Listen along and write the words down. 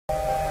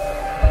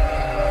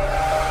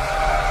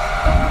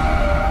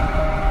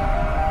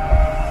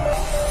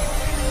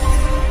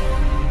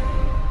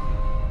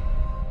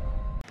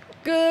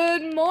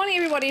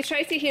everybody,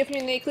 Tracy here from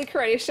Uniquely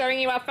Creative, showing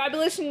you our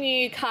fabulous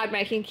new card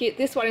making kit.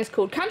 This one is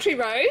called Country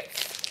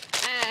Roads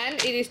and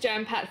it is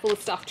jam-packed full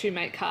of stuff to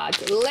make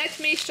cards. Let's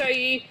show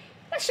you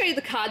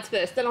the cards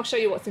first, then I'll show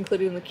you what's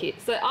included in the kit.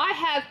 So I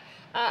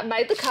have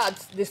made the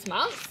cards this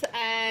month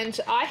and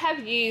I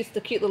have used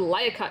the cute little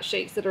layer cut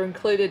sheets that are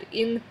included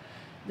in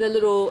the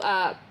little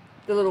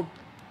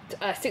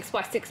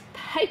 6x6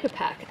 paper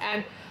pack,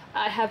 and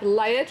I have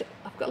layered,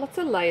 I've got lots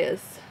of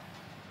layers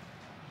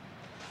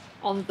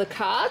on the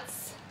cards,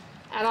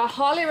 and I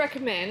highly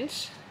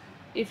recommend,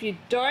 if you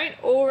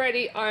don't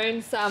already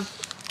own some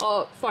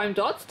foam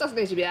dots, doesn't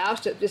need to be ours,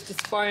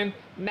 just foam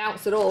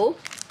mounts at all,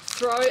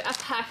 throw a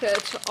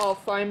packet of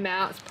foam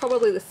mounts,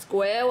 probably the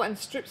square and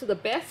strips are the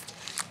best,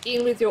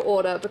 in with your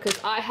order, because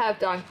I have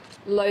done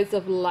loads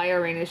of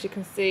layering. As you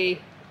can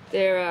see,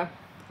 there are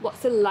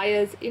lots of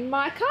layers in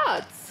my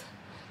cards.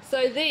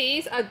 So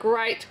these are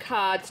great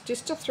cards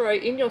just to throw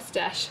in your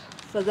stash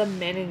for the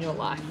men in your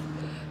life.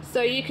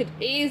 So you could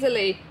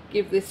easily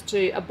give this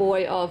to a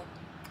boy of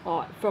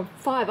from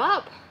 5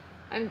 up,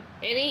 and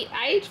any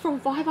age from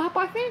 5 up,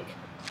 I think.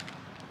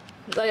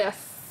 They are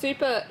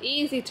super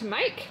easy to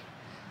make,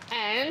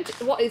 and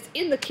what is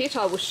in the kit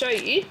I will show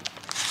you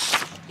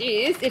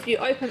is, if you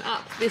open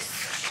up this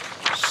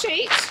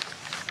sheet,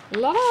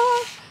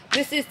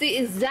 this is the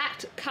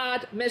exact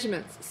card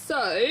measurements.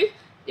 So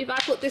if I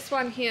put this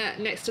one here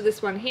next to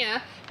this one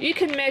here, you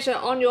can measure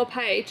on your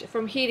page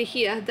from here to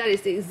here. That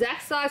is the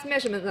exact size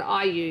measurement that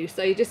I use.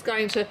 So you're just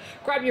going to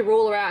grab your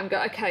ruler out and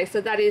go, okay, so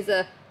that is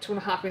a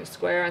 2.5 inch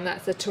square and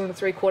that's a 2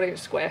 3/4 inch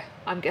square,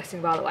 I'm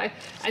guessing, by the way.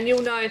 And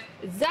you'll know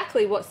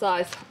exactly what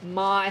size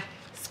my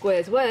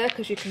squares were,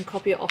 because you can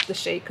copy it off the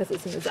sheet because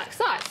it's an exact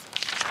size.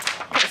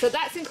 Okay, so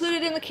that's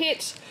included in the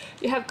kit.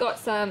 You have got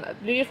some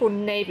beautiful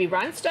navy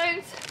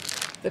rhinestones,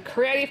 the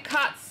creative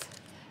cuts.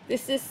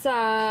 This is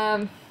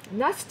some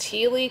nice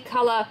tealy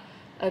colour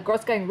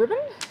Grosgrain ribbon,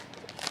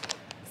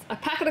 a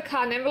packet of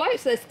card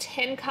envelopes. So there's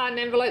 10 card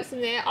envelopes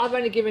in there. I've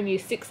only given you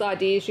 6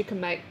 ideas. You can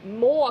make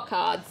more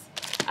cards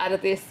out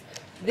of this.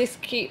 This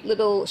cute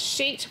little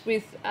sheet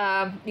with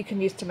you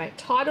can use to make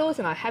titles,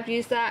 and I have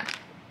used that,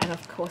 and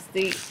of course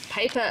the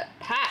paper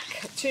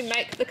pack to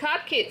make the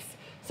card kits.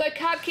 So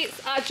card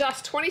kits are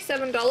just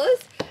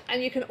 $27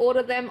 and you can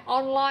order them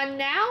online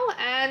now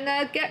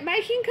and get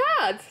making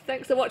cards.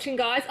 Thanks for watching,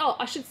 guys. Oh,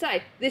 I should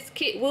say, this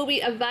kit will be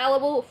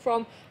available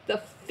from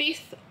the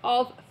 5th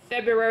of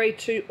February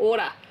to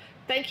order.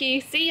 Thank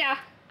you. See ya.